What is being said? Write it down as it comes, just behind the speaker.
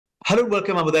Hello and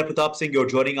welcome. I'm Uday Pratap Singh. You're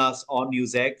joining us on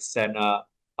NewsX, and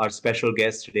our special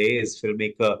guest today is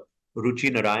filmmaker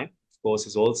Ruchi Narain. Of course,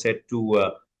 is all set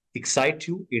to excite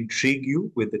you, intrigue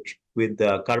you with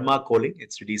Karma Calling.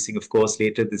 It's releasing, of course,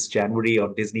 later this January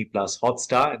on Disney Plus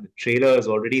Hotstar, and the trailer has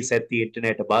already set the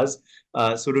internet abuzz.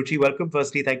 So, Ruchi, welcome.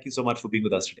 Firstly, thank you so much for being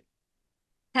with us today.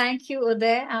 Thank you,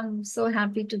 Uday. I'm so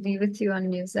happy to be with you on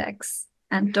NewsX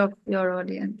and talk to your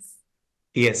audience.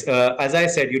 Yes, as I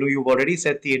said, you've already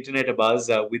set the internet abuzz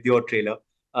with your trailer.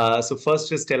 So first,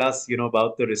 just tell us,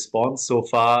 about the response so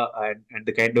far and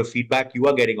the kind of feedback you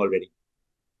are getting already.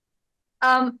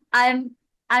 Um, I'm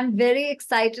I'm very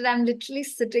excited. I'm literally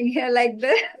sitting here like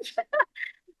this.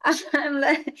 I'm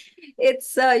like,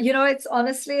 it's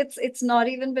honestly, it's not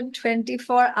even been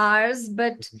 24 hours,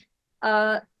 but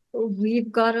uh,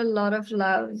 we've got a lot of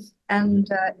love, and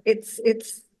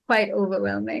it's quite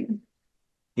overwhelming.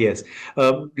 Yes.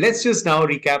 Let's just now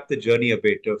recap the journey a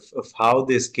bit of how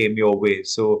this came your way.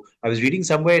 So I was reading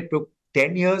somewhere it took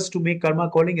 10 years to make Karma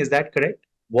Calling. Is that correct?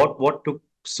 What took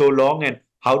so long and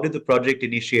how did the project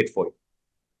initiate for you?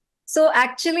 So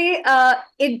actually,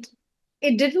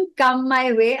 it didn't come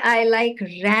my way. I like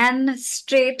ran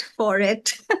straight for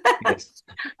it. Yes.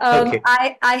 Okay.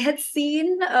 I had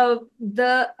seen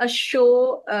the a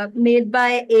show made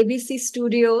by ABC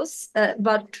Studios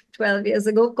about 12 years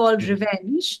ago called Mhm.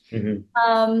 Revenge.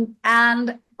 Mhm.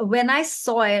 And when I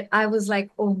saw it, I was like,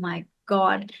 oh my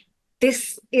God,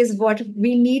 this is what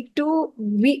we need to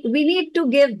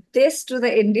give this to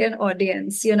the Indian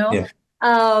audience, Yeah.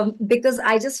 because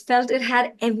I just felt it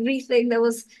had everything. There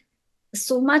was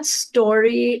so much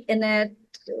story in it,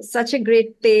 such a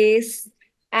great pace.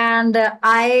 And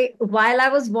while I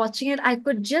was watching it, I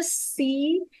could just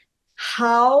see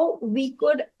how we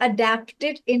could adapt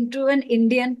it into an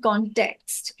Indian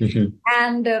context Mhm.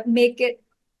 and make it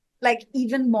like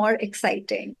even more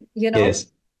exciting. Yes.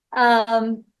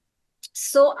 Um,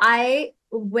 so I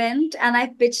went and I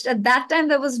pitched. At that time,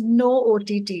 there was no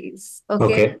OTTs. Okay.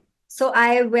 Okay. So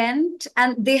I went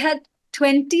and they had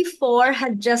 24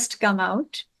 had just come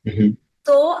out. Mhm.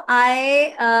 So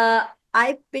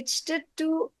I pitched it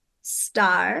to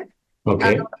Star uh,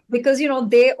 Okay. because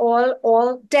they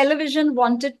all television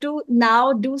wanted to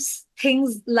now do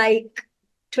things like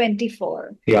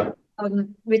 24, Yeah.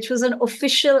 which was an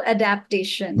official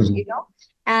adaptation, Mhm.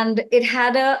 and it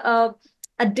had a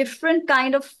different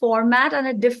kind of format and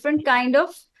a different kind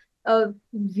of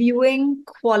viewing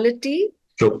quality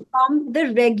True. from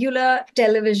the regular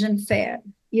television fare.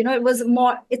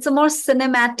 It's a more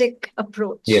cinematic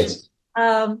approach. Yes.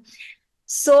 Um,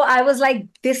 so I was like,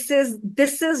 this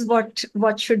is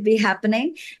what should be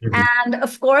happening. Mhm. And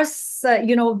of course,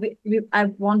 I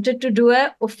wanted to do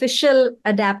a official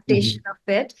adaptation Mhm. of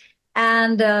it,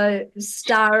 and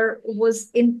Star was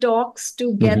in talks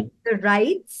to get Mhm. the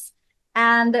rights,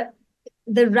 and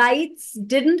the rights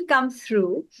didn't come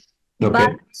through.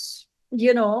 But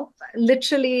Okay.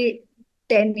 literally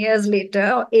 10 years later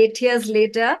or 8 years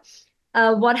later,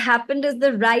 what happened is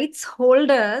the rights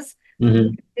holders, Mhm.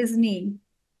 Disney,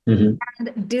 Mhm.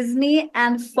 and Disney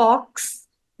and Fox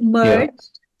Yeah.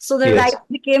 merged. So the rights Yes.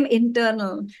 became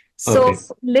internal. So Okay.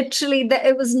 literally,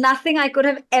 it was nothing I could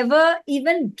have ever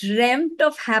even dreamt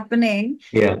of happening.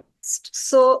 Yeah.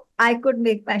 So I could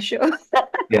make my show.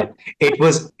 Yeah. It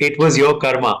was your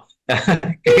karma.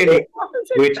 Clearly,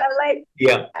 It which felt like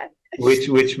yeah, that. which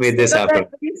made You this know that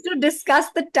happen. we used to discuss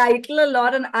the title a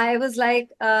lot, and I was like,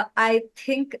 I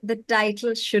think the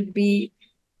title should be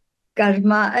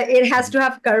Karma. It has Mhm. to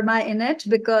have karma in it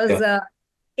because Yeah.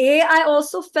 I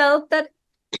also felt that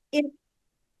in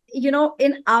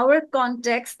in our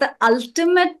context, the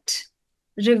ultimate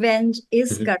revenge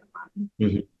is Mhm. karma.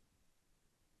 Mhm.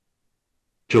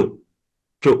 True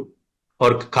true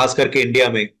और खास करके India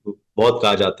में बहुत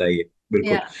कहा जाता है ये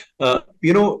बिल्कुल.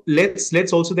 Yeah.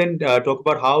 Let's also then talk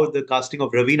about how the casting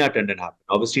of Ravina Tandon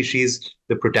happened. Obviously she's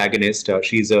the protagonist.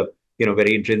 She's a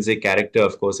very intrinsic character,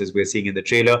 of course, as we're seeing in the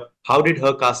trailer. How did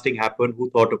her casting happen? Who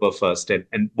thought of her first,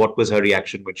 and what was her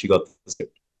reaction when she got the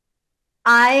script?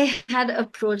 I had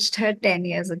approached her 10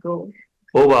 years ago.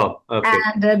 Oh wow. Okay.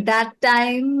 And at that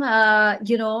time,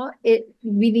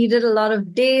 we needed a lot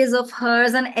of days of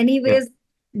hers. And Yeah. anyways,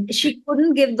 she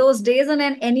couldn't give those days. And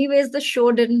then anyways, the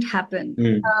show didn't happen.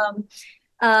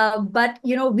 Mm. But,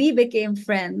 we became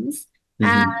friends.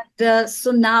 And Mhm.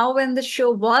 so now when the show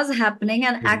was happening,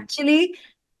 and Mhm. actually,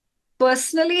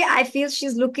 personally, I feel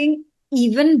she's looking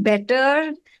even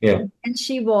better Yeah. than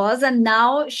she was. And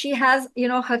now she has,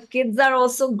 her kids are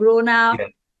also grown up, Yeah.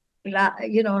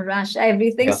 Rush,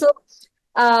 everything. Yeah. So,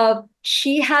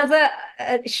 she has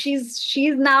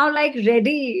she's now like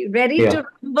ready Yeah. to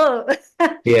rumble.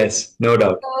 Yes. No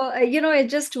doubt. So, it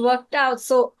just worked out.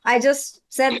 So I just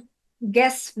said,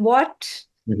 guess what?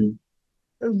 Hmm.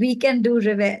 We can do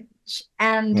revenge.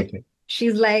 And Okay.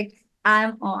 she's like,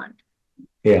 I'm on.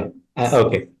 Yeah. So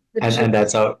Okay. the And truth.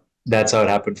 that's how it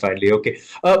happened finally. Okay.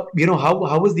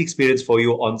 How was the experience for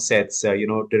you on sets?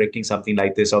 Directing something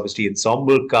like this. Obviously,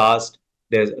 ensemble cast.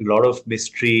 There's a lot of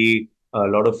mystery, a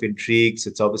lot of intrigues.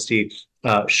 It's obviously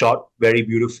shot very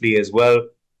beautifully as well.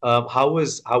 How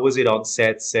was it on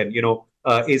sets? And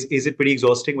is it pretty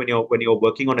exhausting when you're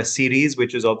working on a series,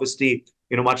 which is obviously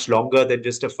much longer than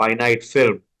just a finite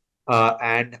film,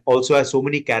 and also has so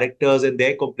many characters and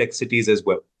their complexities as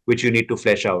well, which you need to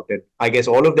flesh out. And I guess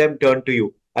all of them turn to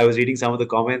you. I was reading some of the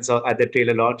comments at the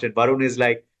trailer launch, and Varun is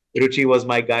like, Ruchi was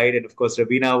my guide. And of course,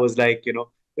 Ravina was like,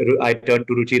 I turned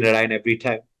to Ruchi Narain every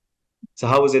time. So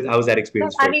how was it? How was that No,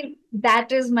 experience I for you? mean,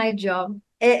 that is my job.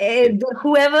 Yeah.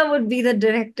 Whoever would be the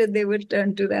director, they would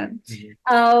turn to them.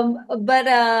 Mhm.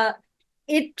 But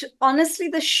it honestly,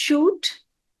 the shoot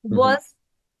Mhm. was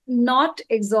not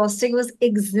exhausting, was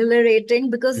exhilarating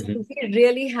because Mhm. we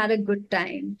really had a good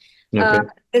time. Uh, Okay.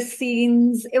 the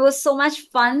scenes, it was so much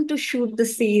fun to shoot the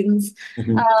scenes.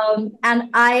 Mhm. And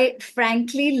I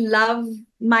frankly love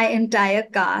my entire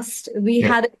cast. We Yeah.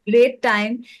 had a great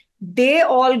time. They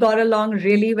all got along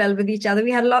really well with each other.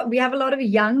 We have a lot of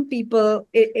young people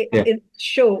Yeah. in the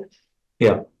show.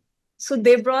 Yeah. So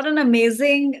they brought an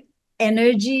amazing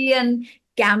energy and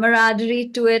camaraderie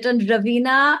to it. And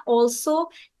Ravina also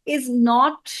is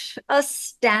not a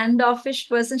standoffish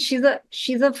person. She's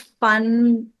a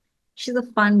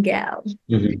fun gal.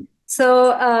 Mhm. So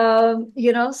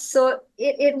so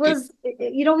it was,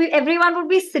 everyone would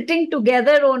be sitting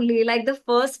together only. Like the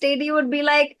first AD would be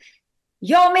like,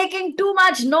 "You're making too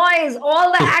much noise.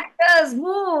 All the actors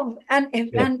move."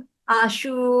 Yeah. And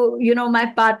Ashu, my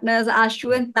partners,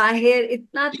 Ashu and Tahir,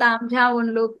 itna tamjha उन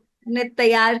लोग ने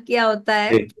तैयार किया होता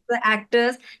है. Yeah. The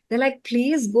actors, they're like,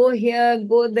 "Please go here,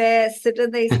 go there, sit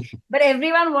in this." But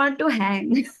everyone want to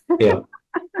hang. Yeah.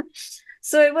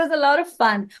 So it was a lot of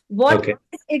fun. What Okay.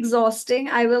 is exhausting,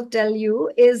 I will tell you,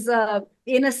 is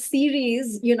in a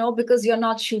series, because you're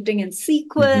not shooting in Mhm.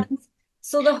 sequence.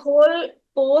 So the whole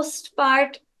post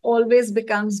part always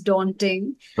becomes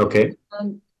daunting. Okay. Um,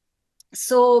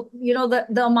 so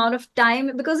the amount of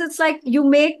time, because it's like you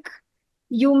make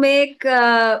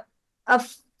a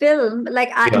film. Like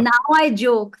Yeah. now I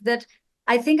joke that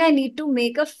I think I need to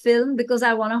make a film because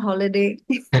I want a holiday.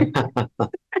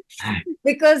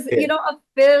 Because Yeah. a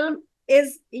film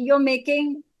is, you're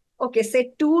making, okay, say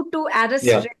two to add a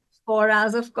Yeah. stretch 4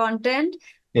 hours of content,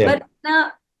 Yeah. but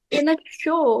in a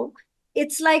show,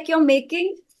 it's like you're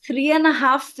making three and a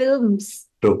half films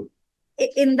True.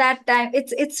 in that time.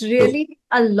 It's True. really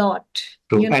a lot,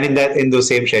 True. And in those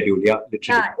same schedule. Yeah.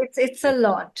 Literally. yeah, it's a Yeah.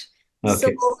 lot.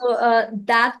 So Okay.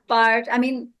 that part, I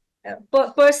mean,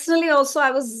 personally also,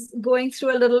 I was going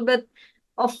through a little bit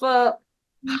of a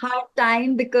hard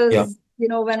time Yeah. because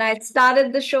when I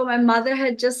started the show, my mother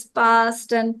had just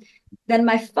passed, and then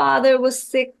my father was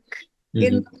sick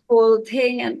in Mhm. the whole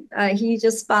thing, and he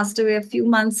just passed away a few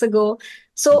months ago.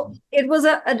 So Mhm. it was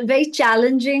a very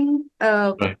challenging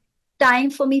Right. time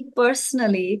for me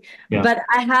personally, Yeah. but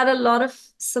I had a lot of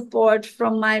support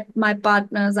from my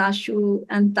partners, Ashu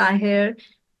and Tahir,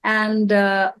 and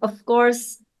of course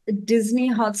Disney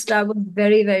Hotstar was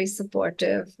very, very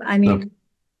supportive. I Okay. mean,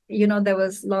 there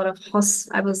was a lot of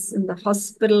I was in the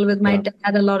hospital with my Yeah.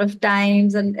 dad a lot of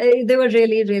times, and they were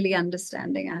really, really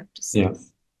understanding, I have to say. Yeah.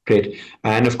 Great.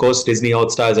 And of course, Disney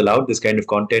Hotstar has allowed this kind of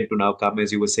content to now come,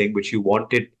 as you were saying, which you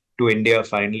wanted to India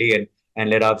finally, and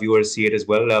let our viewers see it as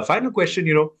well. Final question,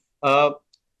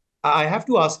 I have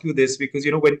to ask you this because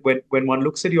when one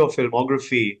looks at your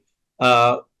filmography,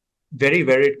 uh, very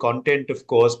varied content, of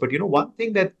course, but one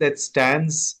thing that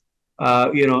stands,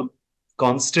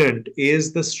 constant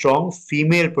is the strong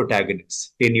female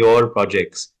protagonists in your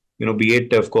projects. Be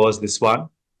it, of course, this one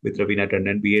with Ravina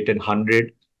Tandon, be it in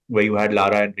 100 where you had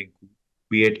Lara and Rinku,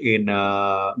 be it in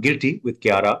Guilty with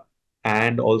Kiara,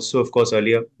 and also, of course,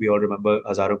 earlier we all remember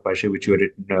Hazaro Pashe, which you had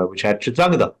written, which had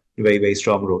Chitrangada, a very, very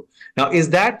strong role. Now, is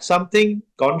that something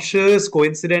conscious,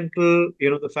 coincidental?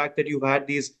 The fact that you've had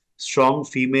these strong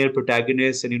female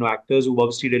protagonists and actors who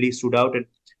obviously really stood out,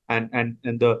 and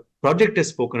the project has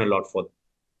spoken a lot for them.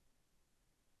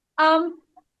 Um,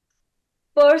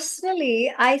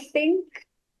 Personally, I think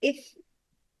if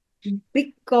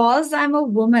because I'm a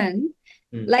woman,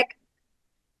 Mm. like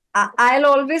I'll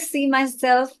always see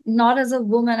myself not as a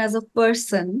woman, as a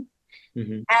person.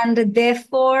 Mhm. And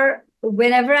therefore,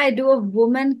 whenever I do a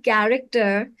woman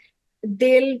character,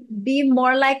 they'll be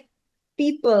more like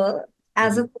people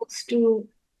as Mhm. opposed to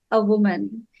a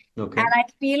woman. Okay. And I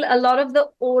feel a lot of the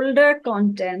older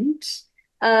content,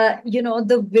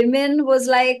 the women was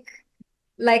like,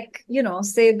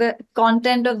 say the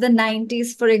content of the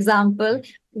 90s, for example,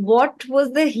 what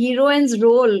was the heroine's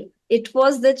role? It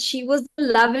was that she was the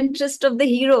love interest of the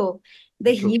hero.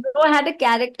 The True. hero had a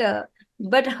character,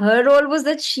 but her role was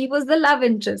that she was the love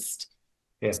interest.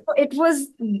 Yeah. So it was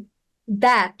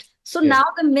that. So Yeah. now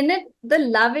the minute the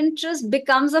love interest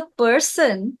becomes a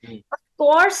person, Mhm. of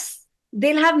course,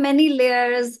 they'll have many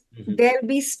layers. Mhm. There'll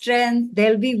be strength,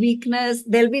 there'll be weakness,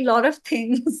 there'll be a lot of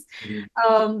things.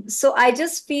 Mhm. So I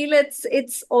just feel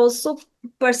it's also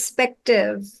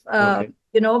perspective, Okay.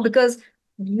 because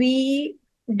we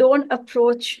don't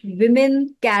approach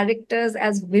women characters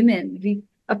as women. We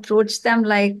approach them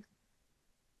like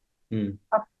Mm.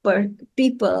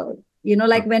 people.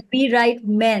 Like when we write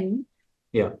men,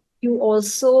 Yeah. you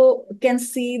also can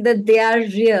see that they are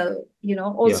real, Yeah.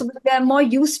 also they are more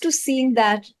used to seeing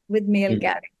that with male Mhm.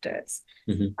 characters.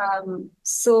 Mhm.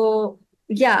 So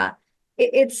yeah,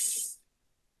 it's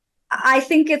I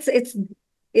think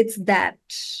it's that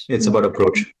It's more about than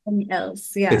approach. anything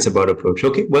else. Yeah. It's about approach.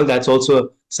 Okay. Well, that's also a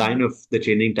sign of the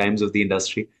changing times of the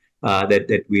industry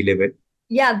that we live in.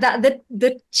 Yeah,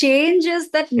 the change is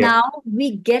that Yeah. now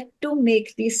we get to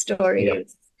make these Yeah.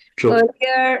 stories. True.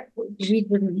 Earlier we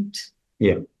didn't.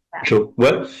 Yeah. Yeah. True.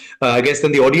 Well, I guess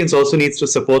then the audience also needs to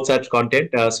support such content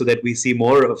so that we see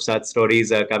more of such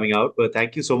stories coming out. But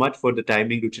thank you so much for the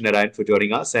timing, Ruchi Narain, for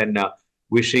joining us, and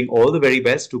wishing all the very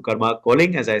best to Karma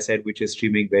Calling, as I said, which is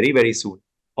streaming very, very soon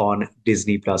on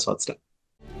Disney Plus Hotstar.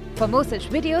 For more such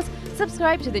videos,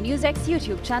 subscribe to the NewsX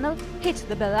YouTube channel, hit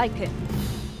the bell icon.